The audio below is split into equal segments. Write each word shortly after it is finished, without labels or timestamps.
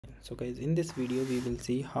So guys, in this video we will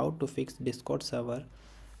see how to fix Discord server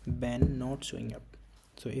ban not showing up.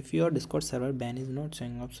 So if your Discord server ban is not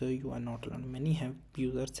showing up, so you are not alone. Many have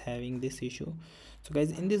users having this issue. So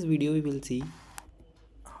guys, in this video we will see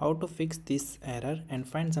how to fix this error and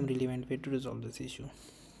find some relevant way to resolve this issue.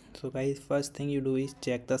 So guys, first thing you do is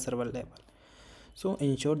check the server level. So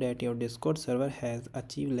ensure that your Discord server has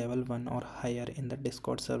achieved level 1 or higher in the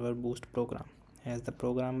Discord server boost program, as the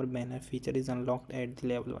programmer banner feature is unlocked at the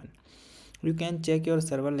level 1. You can check your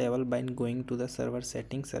server level by going to the server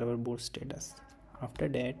settings, server boost status. After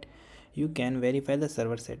that, you can verify the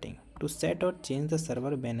server setting. To set or change the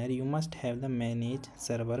server banner, you must have the manage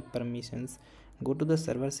server permissions. Go to the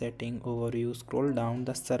server setting overview, scroll down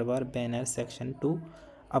the server banner section to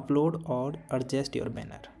upload or adjust your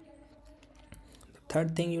banner.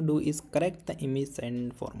 Third thing you do is correct the image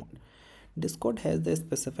and format. Discord has the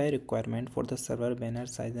specified requirement for the server banner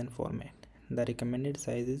size and format. The recommended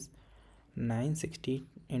size is 960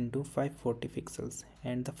 into 540 pixels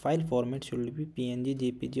and the file format should be PNG,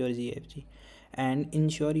 JPG or GFG, and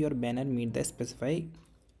ensure your banner meet the specified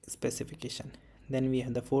specification. Then we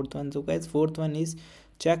have the fourth one. So guys, fourth one is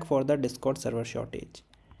check for the Discord server shortage.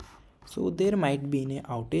 So there might be an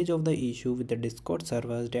outage of the issue with the Discord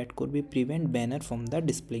servers that could be prevent banner from the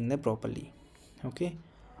displaying the properly. Okay,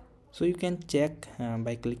 so you can check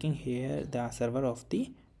by clicking here the server of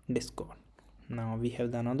the Discord. Now we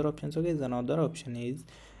have the another option. So guys, another option is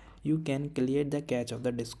you can clear the cache of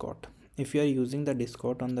the Discord. If you are using the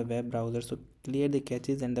Discord on the web browser, so clear the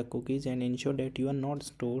caches and the cookies and ensure that you are not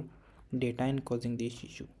store data and causing this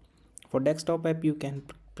issue. For desktop app, you can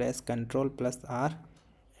press Ctrl plus R,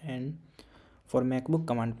 and for MacBook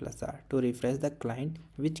Command plus R to refresh the client,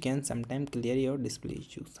 which can sometimes clear your display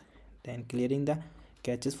issues. Then clearing the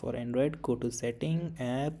caches for Android, go to setting,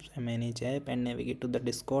 apps, manage app and navigate to the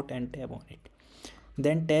Discord and tap on it.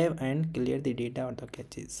 Then tap and clear the data or the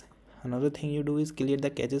caches. Another thing you do is clear the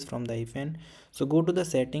caches from the iPhone. So go to the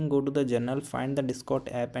setting, go to the journal, find the Discord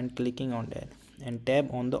app and clicking on that and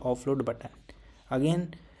tap on the offload button.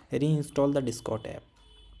 Again reinstall the Discord app.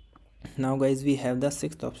 Now guys, we have the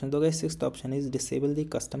sixth option. So guys, sixth option is disable the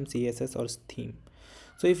custom CSS or theme.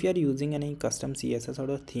 So if you are using any custom CSS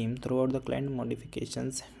or a theme throughout the client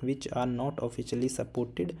modifications which are not officially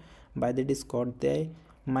supported by the Discord, they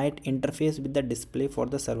might interface with the display for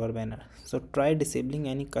the server banner. So try disabling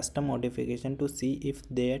any custom modification to see if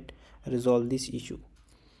that resolve this issue.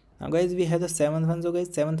 Now guys, we have the seventh one. So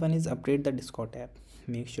guys, seventh one is update the Discord app.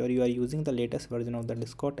 Make sure you are using the latest version of the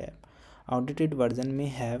Discord app. Outdated version may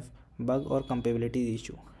have bug or compatibility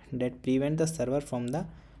issue that prevent the server from the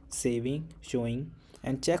saving, showing,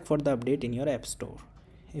 and check for the update in your app store.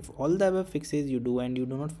 If all the above fixes you do and you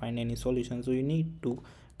do not find any solution, so you need to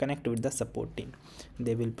connect with the support team.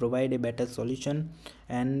 They will provide a better solution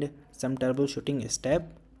and some troubleshooting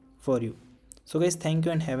step for you. So guys, thank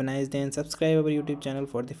you and have a nice day, and subscribe our YouTube channel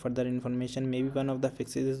for the further information. Maybe one of the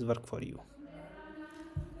fixes work for you.